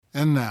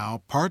And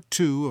now, part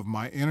 2 of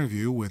my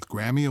interview with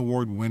Grammy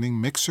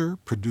Award-winning mixer,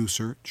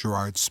 producer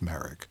Gerard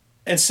Smerek.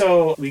 And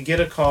so we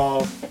get a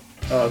call,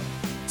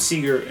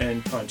 Seeger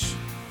and Punch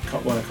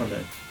want to come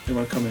in. They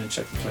want to come in and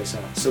check the place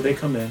out. So they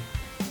come in,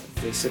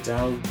 they sit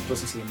down,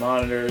 listen to the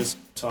monitors,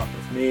 talk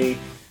with me.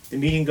 The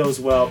meeting goes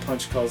well,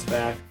 Punch calls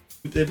back.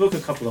 They book a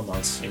couple of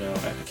months, I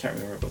can't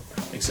remember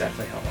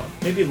exactly how long,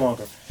 maybe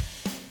longer.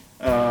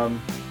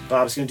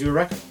 Bob's going to do a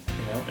record,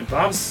 and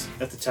Bob's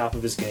at the top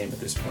of his game at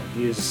this point.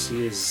 He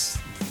is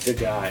the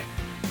guy.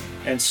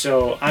 And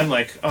so I'm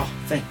like, oh,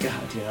 thank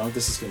God,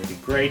 this is going to be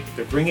great.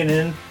 They're bringing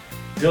in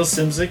Bill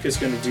Szymczyk is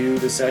going to do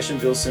the session.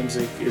 Bill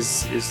Szymczyk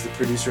is the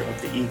producer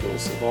of the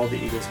Eagles, of all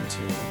the Eagles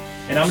material.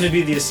 And I'm going to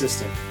be the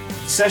assistant.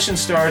 Session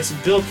starts,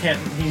 Bill can't,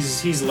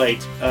 he's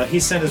late. He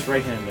sent his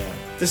right hand man.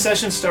 The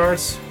session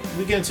starts,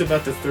 we get into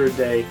about the third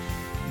day.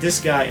 This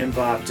guy and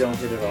Bob don't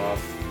hit it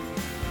off.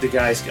 The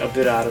guy's a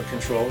bit out of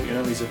control,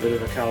 he's a bit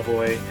of a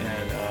cowboy,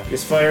 and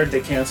gets fired. They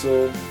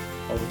cancel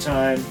all the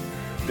time.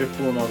 They're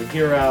pulling all the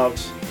gear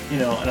out,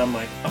 and I'm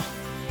like,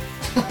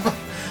 oh.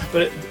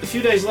 But a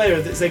few days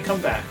later, they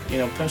come back.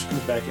 Punch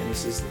comes back in. He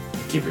says,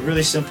 keep it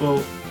really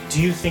simple.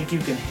 Do you think you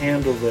can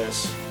handle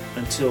this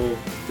until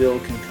Bill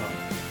can come?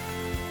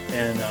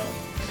 And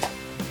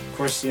of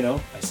course, I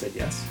said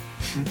yes.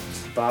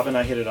 Bob and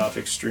I hit it off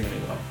extremely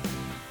well.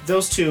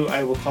 Those two,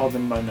 I will call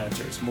them my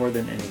mentors more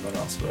than anyone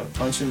else. But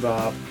Punch and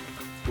Bob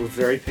were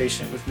very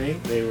patient with me.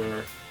 They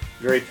were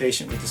very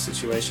patient with the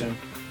situation,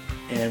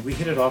 and we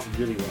hit it off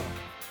really well.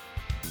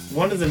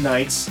 One of the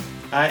nights,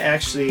 I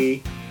have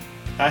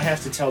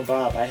to tell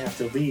Bob I have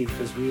to leave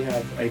because we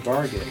have a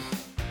bar gig.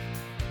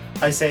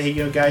 I say,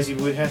 hey, guys, you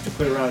would have to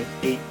quit around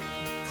 8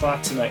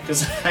 o'clock tonight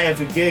because I have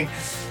a gig.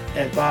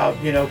 And Bob,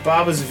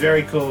 Bob was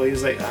very cool. He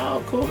was like,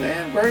 oh, cool,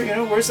 man.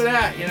 Where's it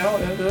at?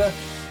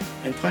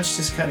 And Punch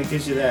just kind of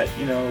gives you that,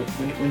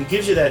 when he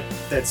gives you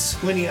that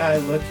squinty eye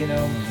look,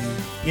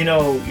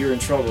 you're in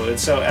trouble. And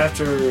so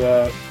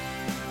after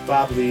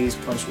Bob leaves,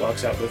 Punch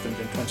walks out with him,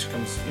 then Punch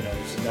comes,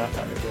 there's a knock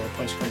on the door.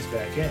 Punch comes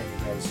back in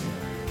and goes,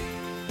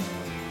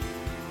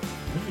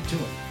 what are you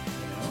doing?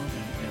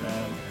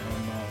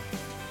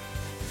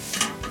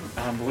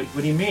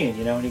 What do you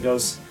mean? And he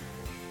goes,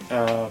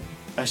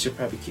 I should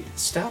probably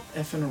stop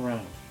effing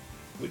around.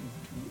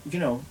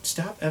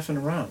 Stop effing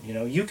around.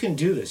 You can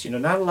do this.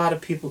 Not a lot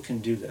of people can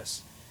do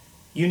this.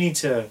 You need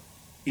to,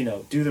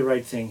 do the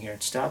right thing here.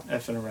 Stop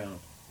effing around.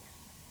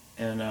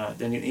 And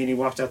then he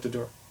walked out the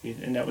door.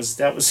 And that was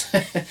that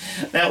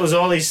was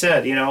all he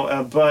said.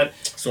 But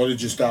So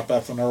did you stop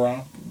effing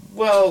around?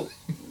 Well.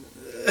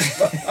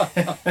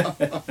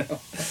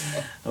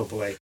 Oh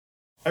boy.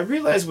 I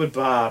realized with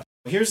Bob,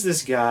 here's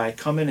this guy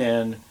coming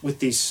in with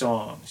these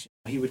songs.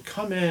 He would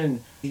come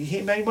in,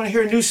 he might want to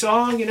hear a new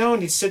song,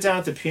 and he'd sit down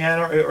at the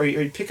piano or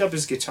he'd pick up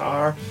his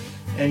guitar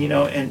and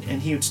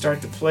and he would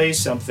start to play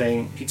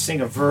something. He'd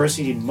sing a verse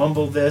and he'd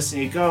mumble this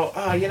and he'd go,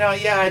 oh, I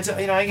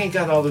ain't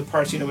got all the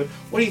parts, but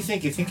what do you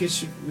think? You think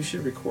we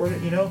should record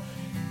it,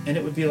 And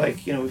it would be like,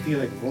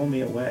 Roll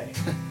Me Away.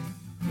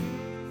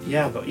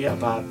 Yeah,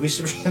 Bob,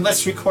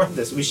 let's record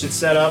this. We should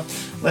set up.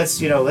 Let's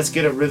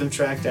get a rhythm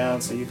track down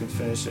so you can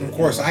finish it. Of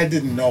course, I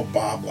didn't know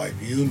Bob like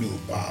you knew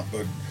Bob,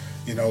 but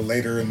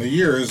later in the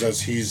years,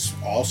 as he's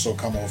also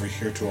come over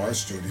here to our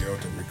studio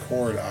to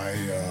record,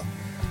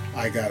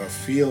 I got a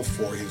feel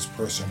for his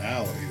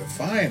personality to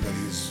find that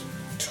he's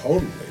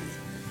totally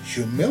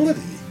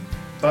humility.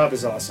 Bob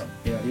is awesome.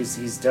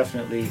 He's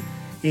definitely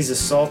a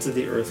salt of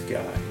the earth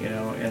guy.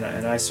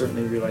 And I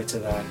certainly relate to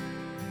that.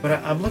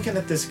 But I'm looking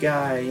at this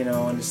guy,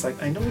 and it's like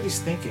I know what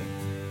he's thinking.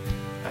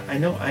 I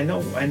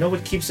know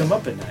what keeps him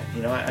up at night.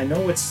 I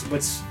know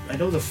I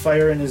know the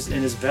fire in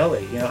his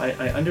belly.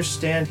 I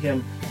understand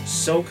him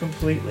so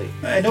completely.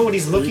 I know what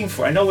he's looking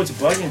for. I know what's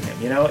bugging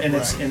him. And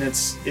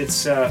right.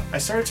 it's I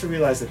started to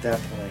realize at that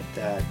point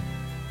that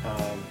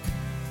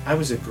I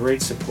was a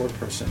great support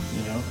person.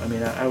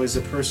 I was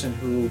a person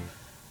who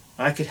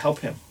I could help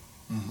him.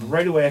 Mm-hmm.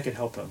 Right away, I could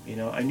help him.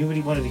 I knew what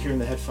he wanted to hear in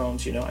the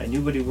headphones. I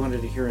knew what he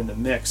wanted to hear in the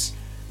mix.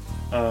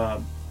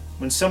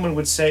 When someone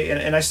would say,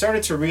 and I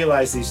started to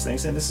realize these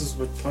things, and this is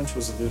what Punch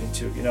was alluding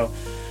to,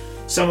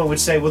 someone would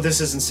say, well,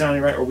 this isn't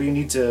sounding right, or we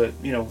need to,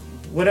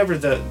 whatever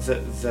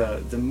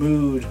the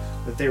mood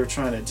that they were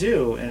trying to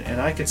do,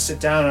 and I could sit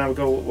down and I would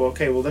go, well,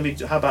 okay, well,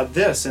 how about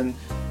this? And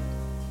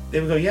they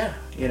would go, yeah,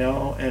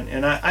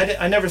 and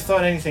I never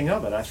thought anything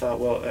of it. I thought,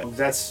 well,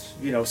 that's,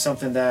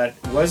 something that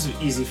was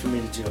easy for me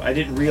to do. I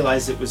didn't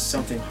realize it was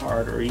something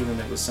hard or even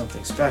it was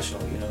something special.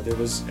 There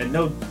was at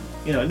no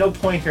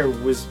point here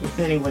was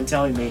anyone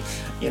telling me,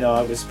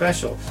 I was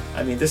special.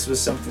 This was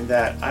something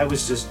that I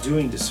was just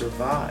doing to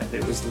survive.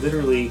 It was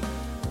literally,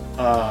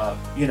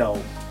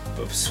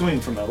 swimming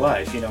for my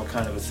life,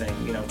 kind of a thing,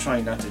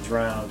 trying not to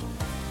drown,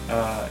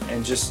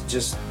 and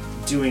just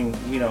doing,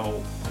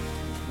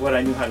 what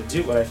I knew how to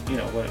do,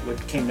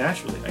 what came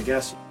naturally, I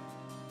guess.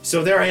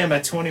 So there I am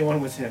at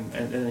 21 with him,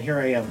 and here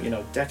I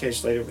am,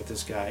 decades later with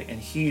this guy, and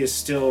he is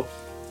still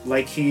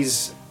like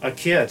he's a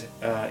kid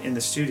in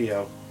the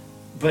studio.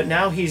 But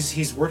now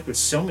he's worked with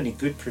so many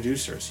good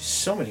producers,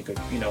 so many good,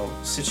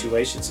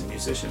 situations and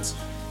musicians.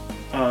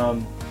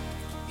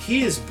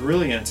 He is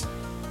brilliant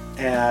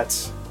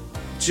at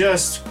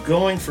just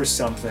going for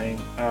something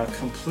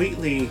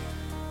completely.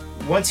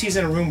 Once he's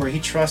in a room where he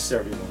trusts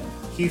everyone,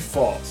 he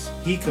falls.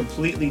 He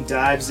completely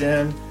dives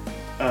in.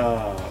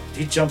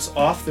 He jumps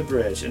off the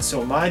bridge. And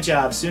so my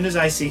job, as soon as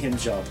I see him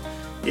jump,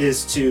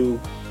 is to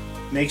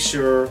make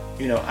sure,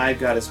 I've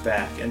got his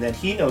back. And then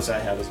he knows I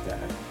have his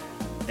back.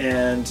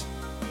 And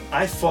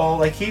I fall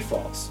like he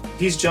falls.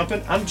 He's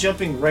jumping, I'm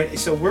jumping right.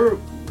 So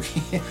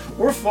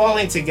we're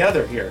falling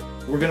together here.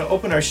 We're gonna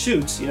open our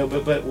chutes,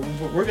 but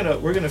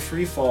we're gonna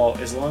free fall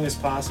as long as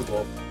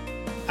possible.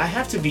 I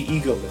have to be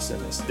egoless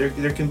in this.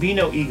 There can be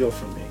no ego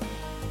from me,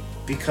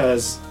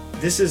 because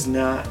this is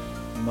not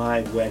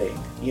my wedding.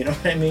 You know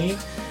what I mean?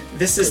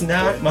 This is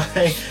not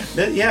my.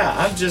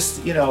 I'm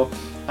just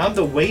I'm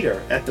the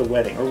waiter at the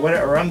wedding,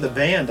 or I'm the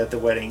band at the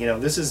wedding.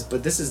 This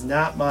is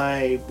not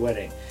my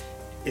wedding.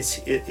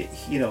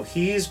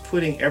 He's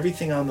putting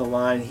everything on the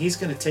line. He's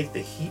going to take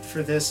the heat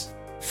for this.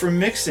 For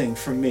mixing,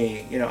 for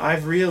me,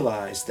 I've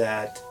realized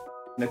that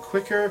the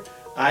quicker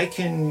I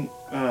can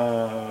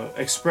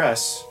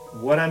express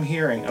what I'm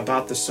hearing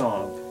about the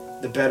song,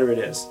 the better it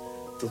is.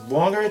 The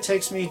longer it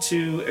takes me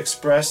to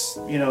express,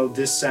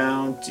 this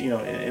sound,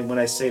 and when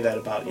I say that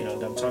about,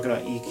 I'm talking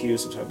about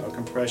EQs, I'm talking about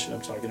compression,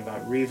 I'm talking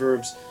about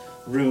reverbs,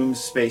 rooms,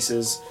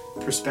 spaces,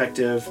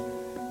 perspective.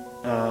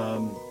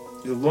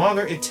 The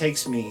longer it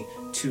takes me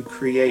to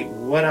create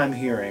what I'm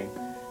hearing,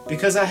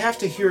 because I have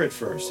to hear it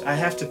first. I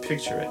have to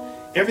picture it.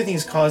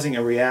 Everything's causing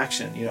a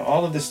reaction.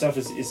 All of this stuff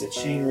is a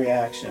chain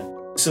reaction.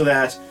 So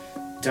that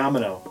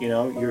domino,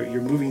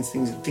 you're moving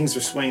things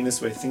are swaying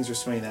this way, things are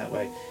swaying that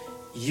way.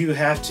 You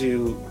have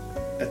to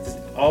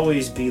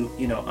always be,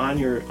 on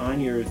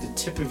the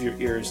tip of your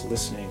ears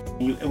listening.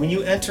 When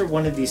you enter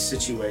one of these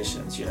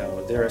situations,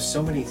 there are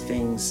so many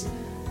things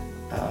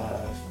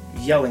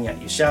yelling at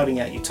you, shouting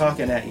at you,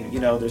 talking at you.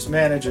 There's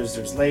managers,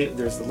 there's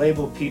the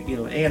label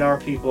people, A&R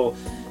people.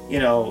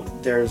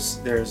 There's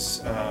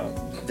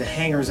the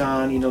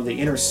hangers-on, the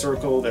inner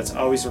circle that's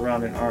always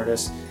around an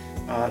artist.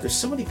 There's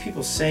so many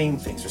people saying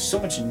things. There's so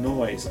much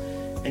noise,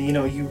 and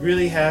you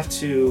really have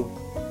to.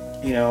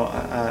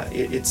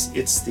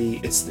 It's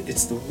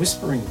the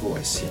whispering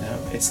voice.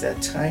 It's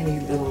that tiny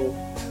little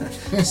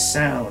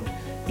sound.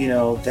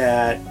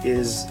 That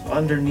is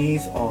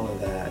underneath all of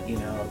that.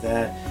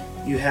 That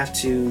you have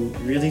to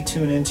really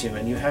tune into,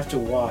 and you have to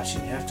watch,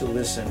 and you have to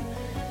listen,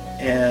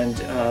 and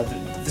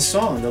the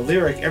song, the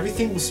lyric,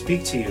 everything will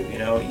speak to you.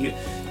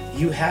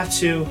 You have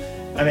to.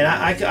 I mean,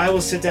 I will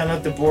sit down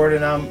at the board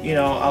and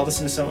I'll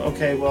listen to some.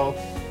 Okay, well,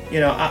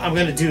 I'm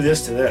going to do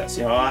this to this.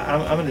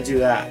 I'm going to do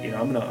that.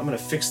 I'm going to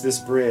fix this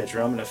bridge,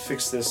 or I'm going to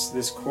fix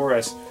this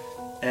chorus,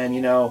 and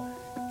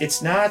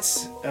it's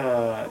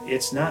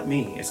not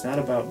me. It's not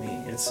about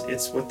me.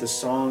 It's what the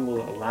song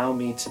will allow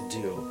me to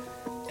do.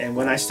 And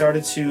when I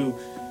started to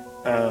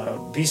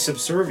be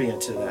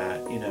subservient to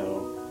that,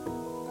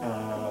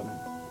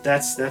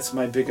 that's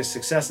my biggest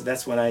success.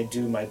 That's when I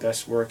do my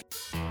best work.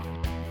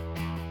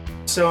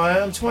 So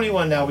I'm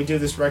 21 now. We do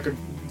this record.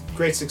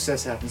 Great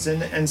success happens,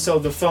 and so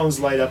the phones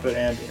light up at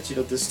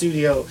ambience. The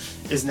studio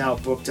is now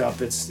booked up.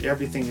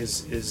 Everything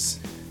is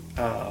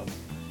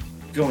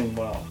going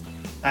well.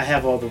 I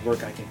have all the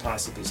work I can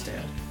possibly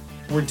stand.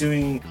 We're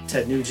doing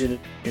Ted Nugent.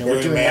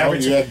 We're doing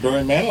average. You had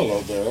Barry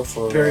Manilow there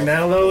for Barry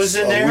Manilow is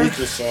in there. A week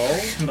or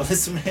so.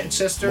 Melissa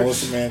Manchester.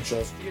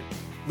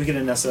 We get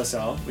an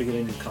SSL. We get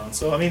a new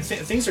console. I mean,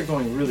 things are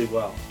going really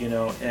well,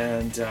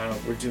 and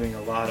we're doing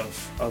a lot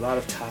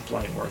of top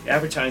line work.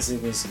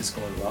 Advertising is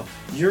going well.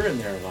 You're in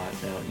there a lot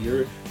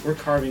now. We're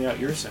carving out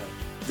your sound.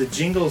 The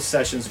jingle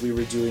sessions we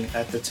were doing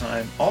at the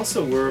time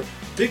also were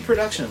big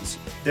productions.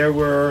 There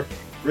were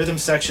rhythm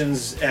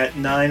sections at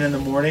 9 in the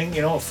morning,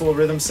 a full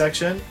rhythm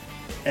section,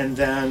 and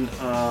then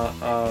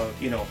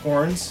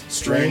horns,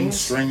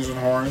 strings and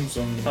horns,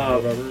 and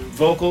whatever.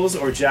 Vocals,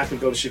 or Jack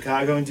would go to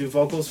Chicago and do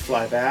vocals,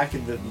 fly back,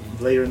 and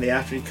later in the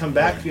afternoon come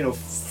back,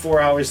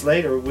 4 hours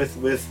later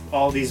with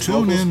all these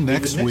vocals. Tune in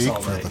next week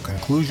for the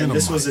conclusion of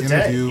my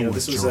interview with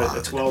This was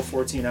a 12,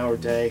 14-hour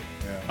day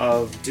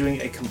of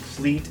doing a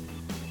complete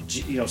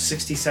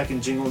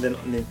 60-second jingle, and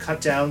then cut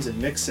downs and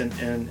mix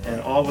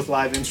and all with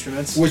live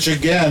instruments. Which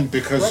again,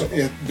 because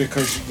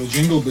the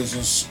jingle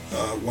business,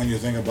 when you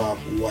think about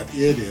what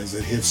it is,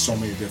 it hits so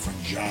many different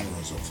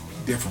genres of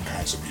different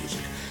kinds of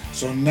music.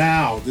 So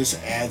now this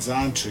adds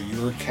on to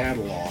your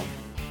catalog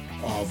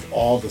of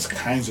all the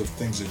kinds of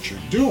things that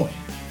you're doing.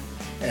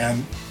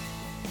 And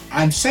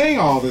I'm saying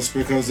all this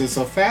because it's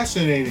a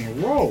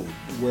fascinating road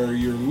where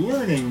you're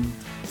learning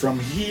from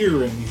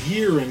here and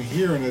here and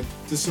here, and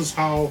this is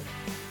how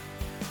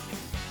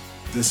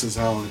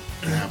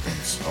it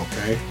happens,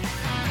 okay?